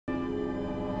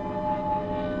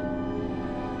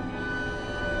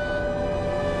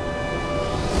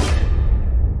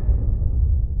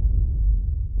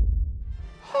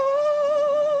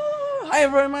Hi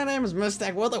everyone, my name is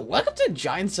Mustang. Welcome to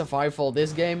Giant Survival.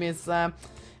 This game is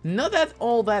not at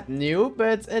all that new,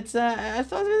 but it's I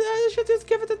thought I should just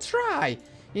give it a try.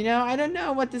 You know, I don't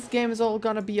know what this game is all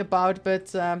gonna be about,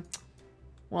 but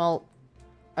well,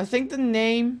 I think the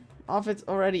name of it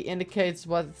already indicates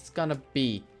what it's gonna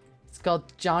be. It's called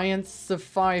Giant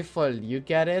Survival. You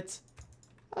get it?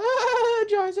 Ah,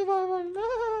 Giant Survival.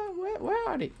 Ah, where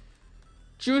are they?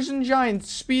 Choosing Giant,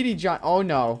 Speedy Giant. Oh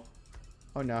no.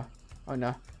 Oh no. Oh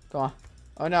no. Go on.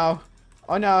 Oh no.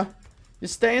 Oh no. You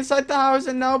stay inside the house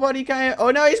and nobody can. Oh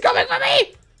no, he's coming for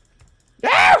me!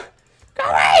 No! Go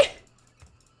away!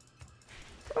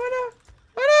 Oh no.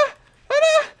 Oh no. Oh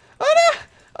no. Oh no.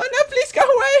 Oh no, please go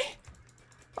away!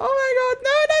 Oh my god.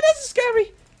 No, no, this is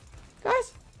scary.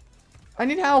 Guys. I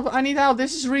need help. I need help.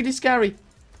 This is really scary.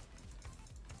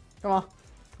 Come on.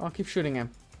 Come on, keep shooting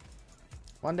him.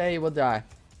 One day he will die.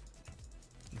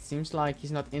 It seems like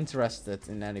he's not interested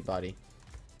in anybody.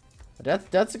 But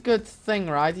that's a good thing,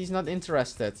 right? He's not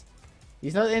interested.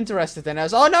 He's not interested in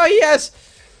us. Oh no, he is!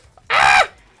 Ah!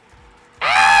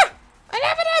 Ah!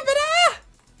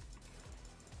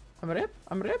 I'm rip.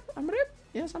 I'm rip. I'm rip.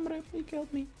 Yes, I'm rip. He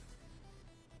killed me.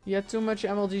 He had too much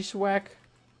MLG swag.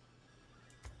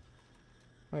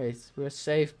 Wait, we're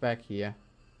safe back here.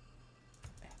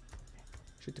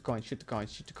 Shoot the coin, shoot the coin,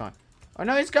 shoot the coin. Oh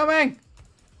no, he's coming!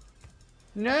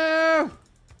 No!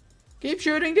 Keep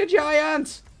shooting the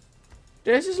giant!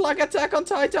 This is like Attack on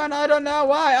Titan, I don't know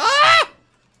why. Ah!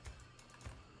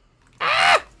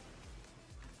 Ah!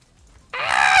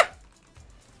 Ah!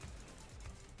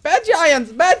 Bad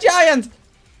giant! Bad giant!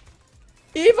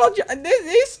 Evil giant!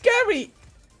 He's scary!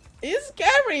 He's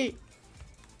scary!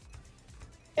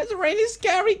 It's really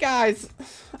scary, guys!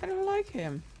 I don't like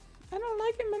him. I don't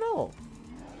like him at all.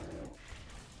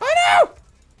 Oh no!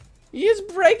 He is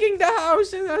breaking the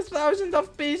house in 1,000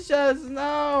 of pieces.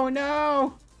 No,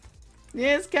 no.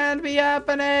 This can't be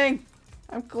happening.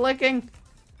 I'm clicking.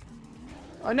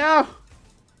 Oh no.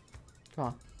 Come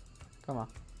on. Come on.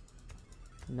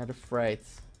 I'm not afraid.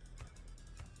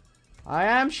 I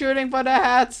am shooting for the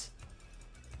head.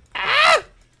 Ah!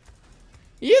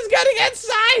 He is getting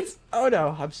inside. Oh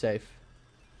no, I'm safe.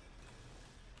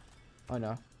 Oh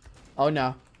no. Oh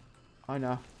no. Oh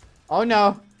no. Oh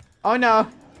no. Oh no.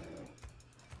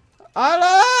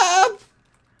 Help!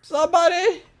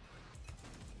 Somebody!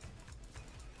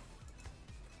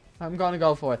 I'm gonna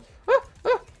go for it. Ah,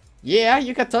 ah. Yeah,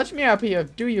 you can touch me up here,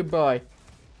 do you, boy?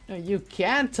 No, you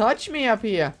can't touch me up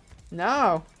here.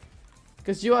 No.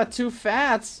 Because you are too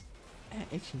fat.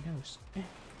 Itchy nose.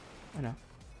 Oh no.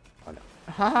 Oh no.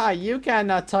 Haha, you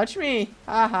cannot touch me.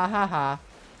 Ha ha ha ha.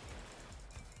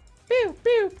 Pew,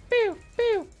 pew, pew,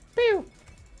 pew, pew.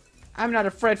 I'm not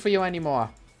afraid for you anymore.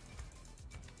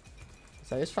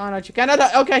 So I just found out you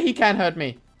cannot. Okay, he can't hurt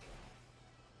me.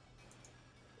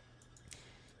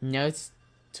 Notes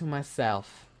to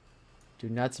myself: do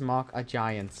not mock a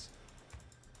giant,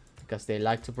 because they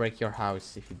like to break your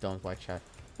house if you don't watch out.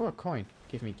 Oh, a coin!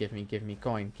 Give me, give me, give me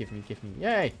coin! Give me, give me!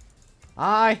 Yay!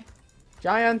 Hi,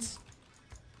 giants!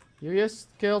 You just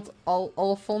killed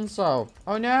Alfonso.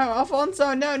 Oh no,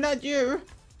 Alfonso! No, not you!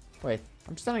 Wait,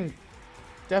 I'm standing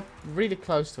really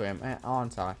close to him,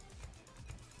 aren't I?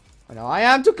 Oh no, I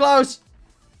am too close!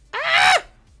 Ah!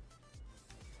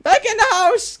 Back in the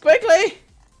house! Quickly!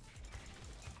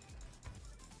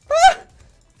 Ah!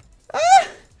 Ah!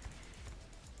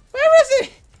 Where is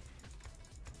he?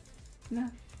 No.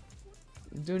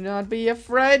 Do not be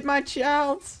afraid, my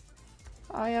child.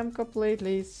 I am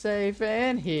completely safe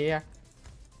in here.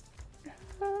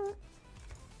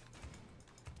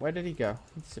 Where did he go?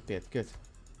 He disappeared. Good.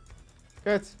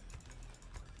 Good.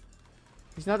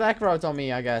 He's not aggroed on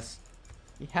me, I guess.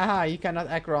 Haha, you cannot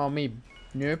aggro on me,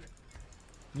 noob.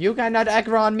 You cannot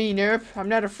aggro on me, noob. I'm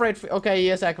not afraid for— okay, he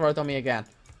is aggroed on me again.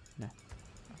 No.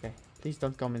 Okay, please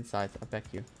don't come inside. I beg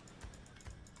you.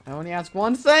 I only ask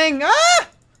one thing. Ah!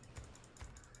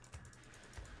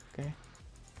 Okay.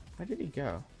 Where did he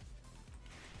go?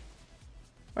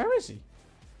 Where is he?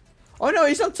 Oh no,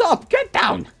 he's on top. Get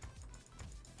down.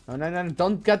 No, no, no,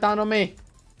 don't get down on me.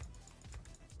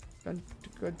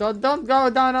 Don't go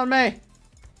down on me.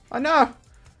 Oh no.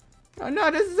 Oh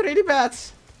no, this is really bad.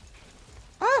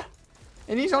 Ah!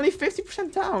 And he's only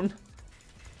 50% down.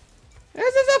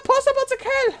 This is impossible to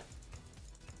kill.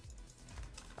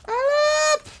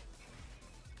 Help!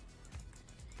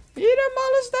 He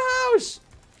demolished the house.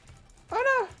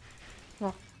 Oh no.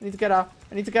 Oh, I need to get out.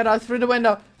 I need to get out through the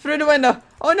window. Through the window.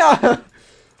 Oh no.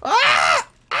 Ah!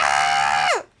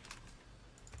 Ah!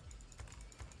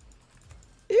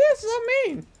 He is so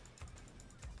mean.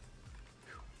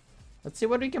 Let's see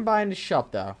what we can buy in the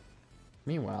shop, though.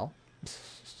 Meanwhile,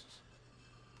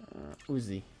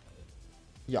 Uzi.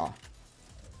 Yeah.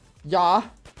 Yeah.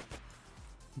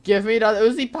 Give me that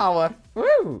Uzi power.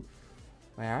 Woo!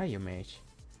 Where are you, mage?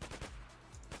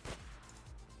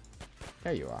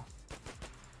 There you are.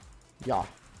 Yeah.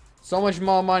 So much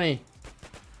more money.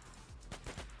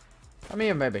 Come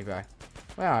here, baby boy.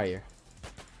 Where are you?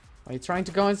 Are you trying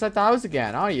to go inside the house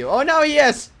again? Are you? Oh no, he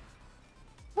is!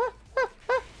 Oh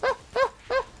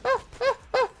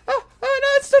no,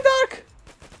 it's too dark!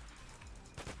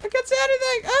 I can't see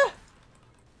anything! Ah!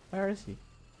 Where is he?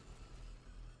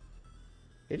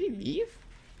 Did he leave?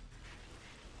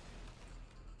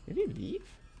 Did he leave?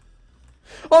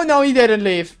 Oh no, he didn't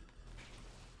leave!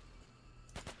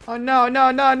 Oh no,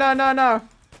 no, no, no, no, no!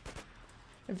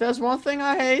 If there's one thing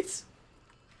I hate,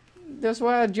 that's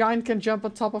where a giant can jump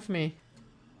on top of me.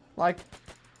 Like,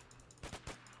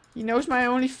 he knows my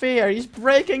only fear. He's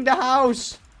breaking the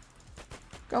house.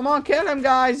 Come on, kill him,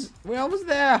 guys. We're almost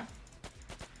there.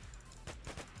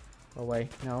 Go away.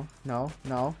 No, no,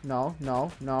 no, no,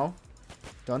 no, no.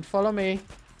 Don't follow me.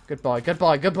 Goodbye,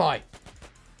 goodbye, goodbye.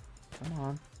 Come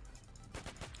on.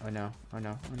 Oh no, oh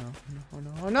no, oh no, oh no, oh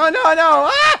no, oh no, no, no!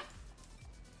 Ah!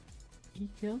 He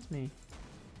killed me.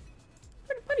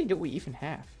 What money do we even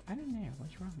have? I don't know.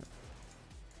 What's wrong with it?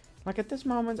 Like, at this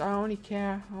moment, I only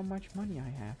care how much money I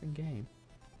have in game.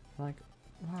 Like,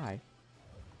 why?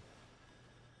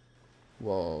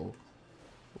 Whoa.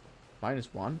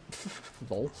 -1.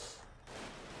 Lol.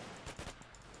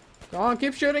 Go on,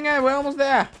 keep shooting it. We're almost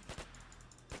there.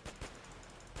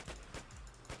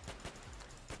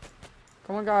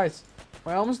 Come on, guys.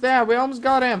 We're almost there. We almost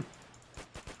got him.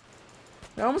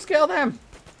 We almost killed him.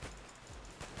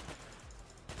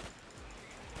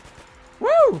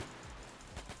 Woo!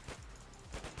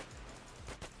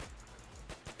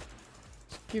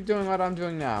 Just keep doing what I'm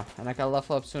doing now, and I can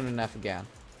level up soon enough again.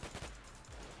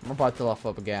 I'm about to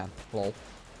level up again. Lol.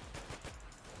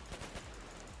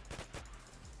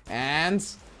 And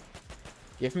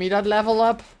give me that level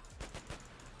up.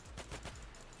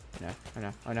 No, oh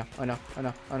no, oh no, oh no, oh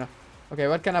no, oh no. Okay,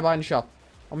 what can I buy in the shop?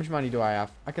 How much money do I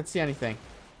have? I can't see anything.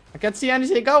 I can't see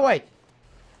anything. Go away.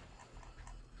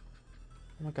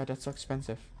 Oh my god, that's so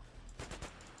expensive.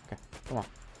 Okay, come on.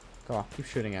 Come on, keep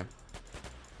shooting him.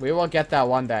 We will get that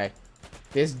one day.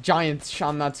 This giant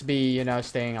shall not be, you know,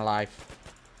 staying alive.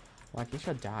 Like, he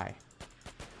should die.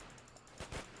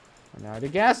 Oh no, the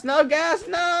gas! No gas!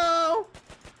 No!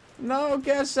 No,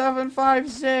 gas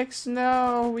 756!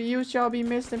 No! You shall be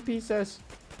missed in pieces.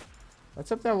 Let's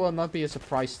hope there will not be a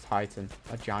surprise titan.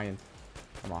 A giant.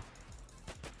 Come on.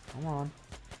 Come on.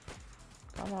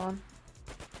 Come on.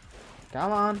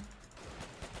 Come on.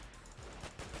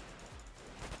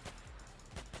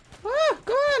 Ah,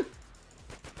 go on.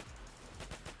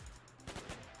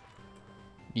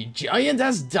 The giant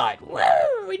has died.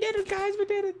 Woo! We did it, guys. We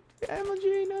did it.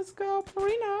 MLG, no scope.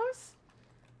 Marinos.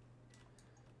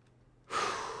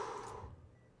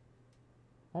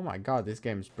 Oh my god, this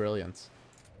game is brilliant.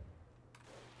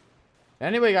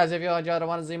 Anyway, guys, if you enjoyed and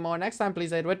want to see more next time, please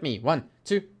say it with me. 1,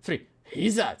 2, 3.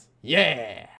 He's out.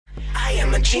 Yeah! I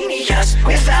am a genius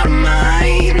without a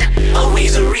mind.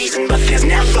 Always a reason, but there's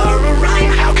never a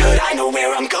rhyme. How could I know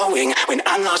where I'm going when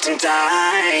I'm lost in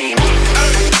time?